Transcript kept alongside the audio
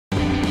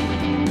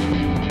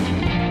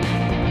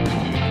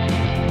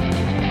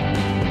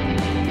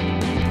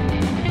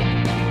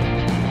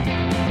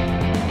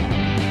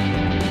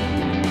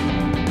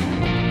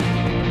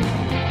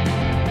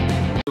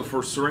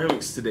for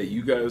ceramics today.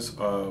 You guys,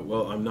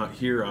 well, I'm not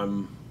here.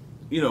 I'm,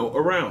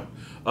 around.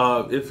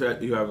 If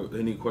you have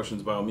any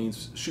questions, by all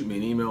means, shoot me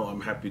an email.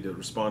 I'm happy to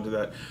respond to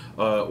that,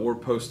 or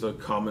post a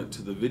comment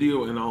to the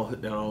video, and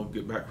I'll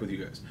get back with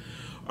you guys.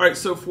 All right,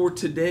 so for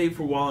today,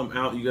 for while I'm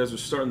out, you guys are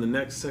starting the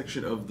next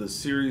section of the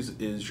series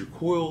is your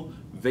coil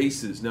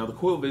vases. Now, the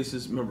coil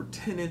vases, remember,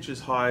 10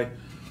 inches high.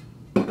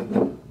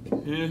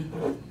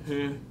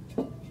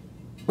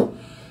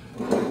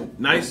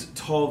 Nice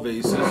tall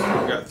vases.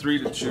 We've got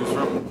 3 to choose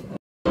from.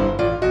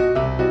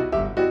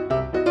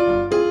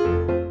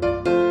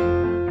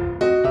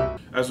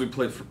 As we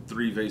play for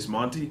 3 vase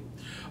Monty.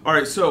 All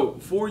right, so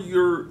for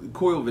your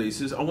coil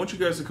vases, I want you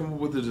guys to come up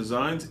with the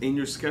designs in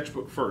your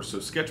sketchbook first. So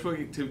sketchbook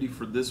activity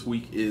for this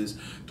week is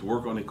to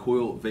work on a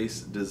coil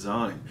vase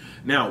design.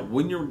 Now,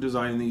 when you're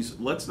designing these,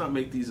 let's not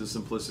make these as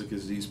simplistic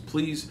as these.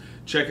 Please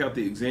check out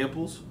the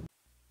examples.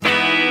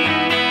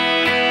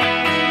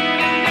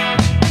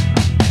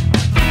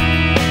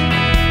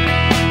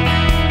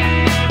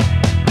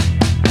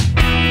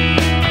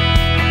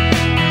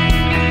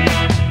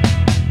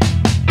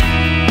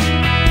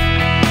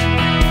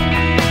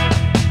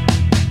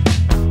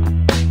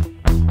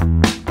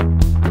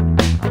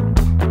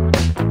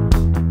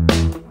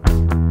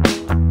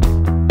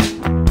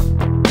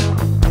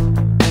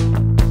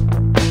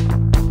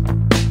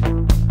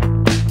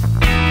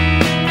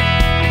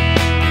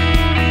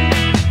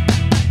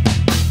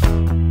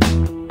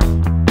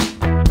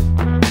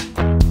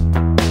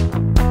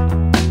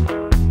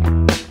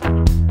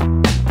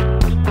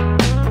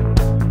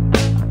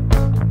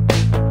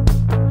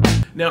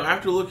 Now,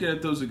 after looking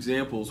at those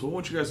examples, what I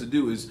want you guys to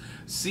do is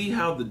see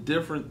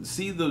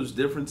those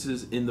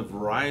differences in the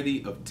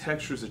variety of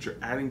textures that you're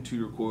adding to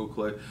your coil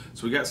clay.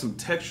 So we got some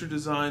texture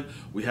design,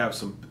 we have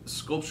some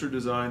sculpture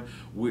design.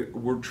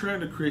 We're trying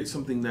to create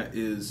something that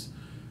is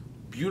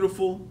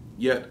beautiful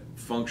yet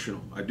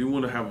functional. I do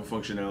want to have a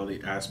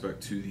functionality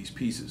aspect to these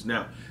pieces.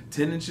 Now,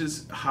 10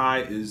 inches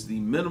high is the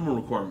minimum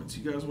requirements.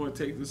 You guys want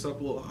to take this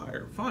up a little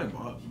higher? Fine,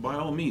 by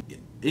all means.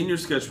 In your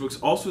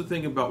sketchbooks, also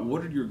think about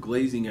what are your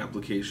glazing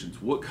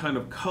applications. What kind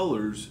of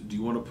colors do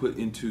you want to put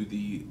into do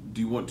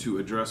you want to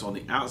address on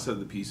the outside of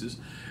the pieces?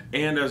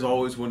 And as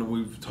always, when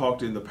we've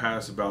talked in the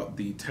past about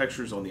the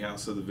textures on the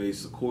outside of the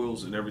vase, the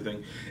coils and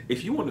everything,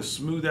 if you want to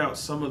smooth out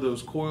some of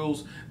those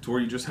coils to where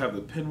you just have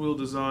the pinwheel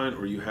design,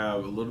 or you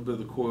have a little bit of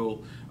the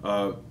coil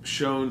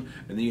shown,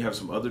 and then you have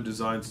some other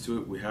designs to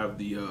it. We have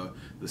the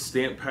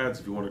stamp pads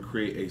if you want to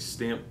create a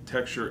stamp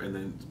texture and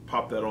then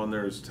pop that on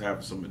there to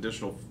have some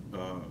additional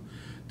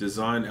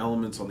design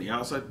elements on the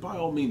outside. By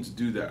all means,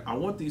 do that. I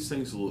want these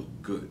things to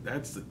look good.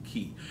 That's the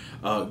key.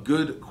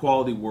 Good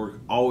quality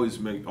work always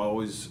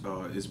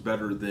is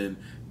better than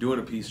doing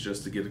a piece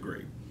just to get a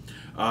grade.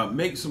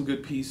 Make some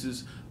good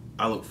pieces.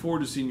 I look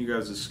forward to seeing you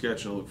guys'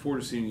 sketch, and I look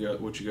forward to seeing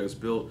what you guys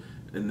built.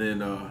 And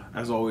then,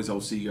 as always,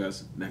 I'll see you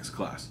guys next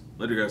class.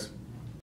 Later, guys.